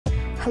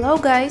Hello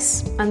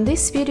guys! In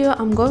this video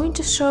I'm going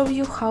to show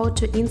you how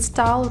to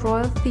install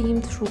Royal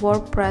theme through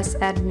WordPress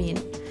admin.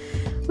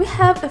 We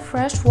have a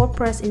fresh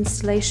WordPress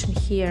installation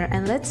here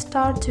and let's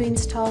start to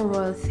install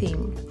Royal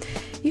theme.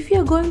 If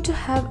you are going to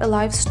have a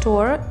live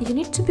store, you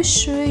need to be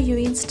sure you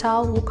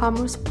install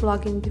WooCommerce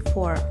plugin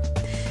before.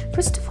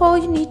 First of all,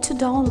 you need to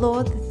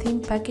download the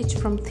theme package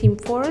from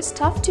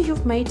ThemeForest after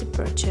you've made a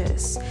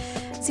purchase.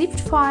 Zipped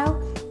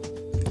file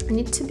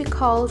need to be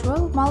called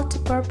Royal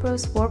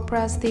Multipurpose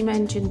WordPress Theme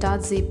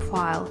Engine.zip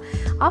file.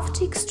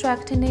 After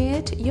extracting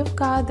it, you've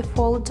got the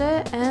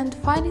folder and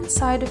find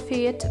inside of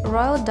it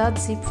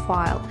royal.zip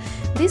file.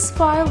 This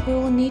file we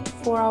will need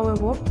for our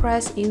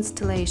WordPress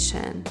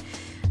installation.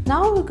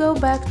 Now we go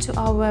back to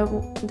our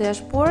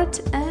dashboard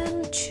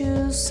and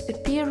choose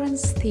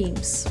Appearance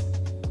Themes.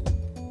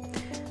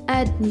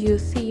 Add new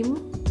theme,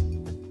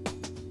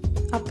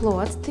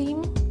 upload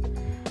theme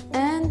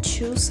and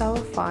choose our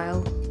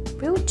file.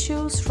 We'll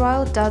choose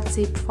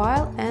royal.zip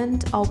file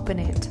and open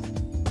it.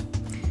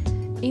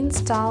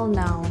 Install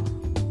now.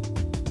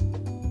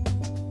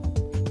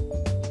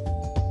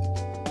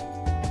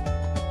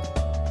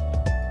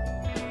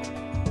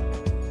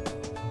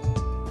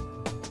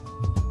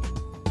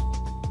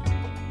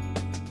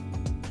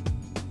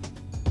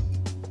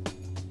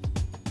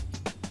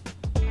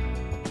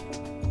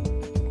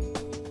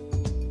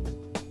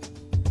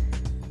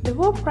 The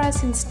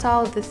WordPress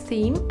installed the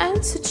theme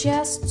and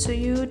suggests to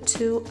you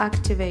to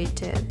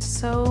activate it.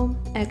 So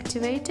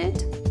activate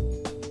it.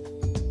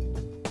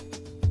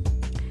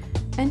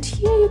 And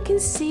here you can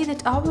see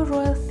that our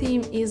Royal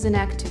theme is an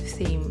active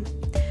theme.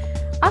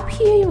 Up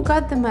here you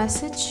got the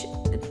message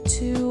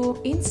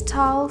to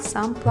install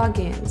some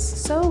plugins.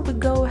 So we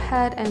go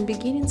ahead and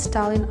begin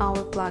installing our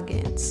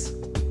plugins.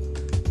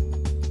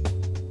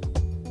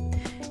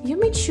 You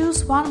may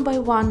choose one by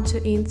one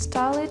to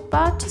install it,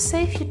 but to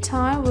save you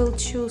time, we'll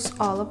choose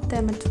all of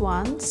them at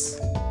once.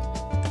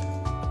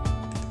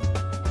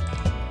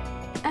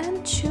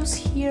 And choose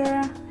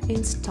here,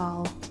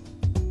 install.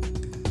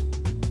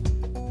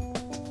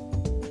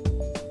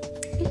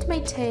 It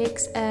may take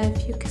a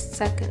few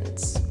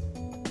seconds.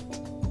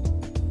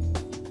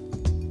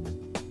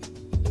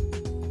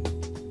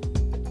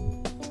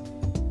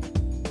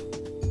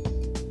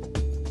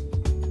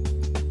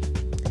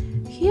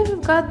 Here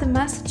we've got the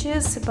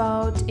messages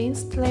about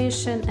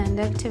installation and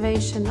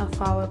activation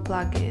of our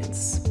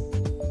plugins.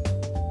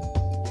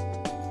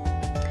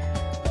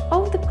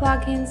 All the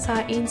plugins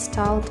are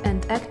installed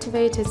and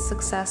activated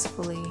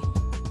successfully.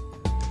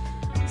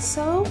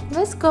 So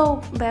let's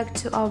go back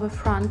to our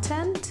front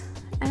end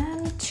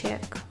and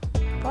check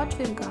what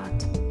we've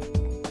got.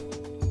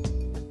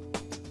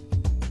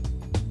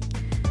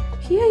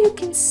 Here you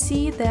can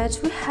see that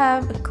we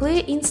have a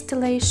clear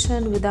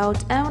installation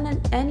without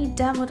any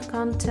demo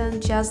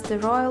content, just the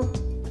Royal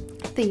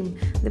theme,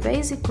 the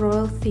basic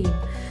Royal theme.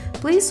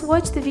 Please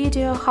watch the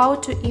video how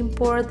to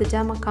import the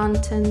demo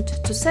content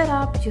to set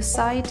up your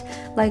site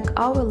like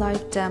our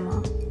live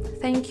demo.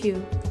 Thank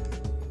you.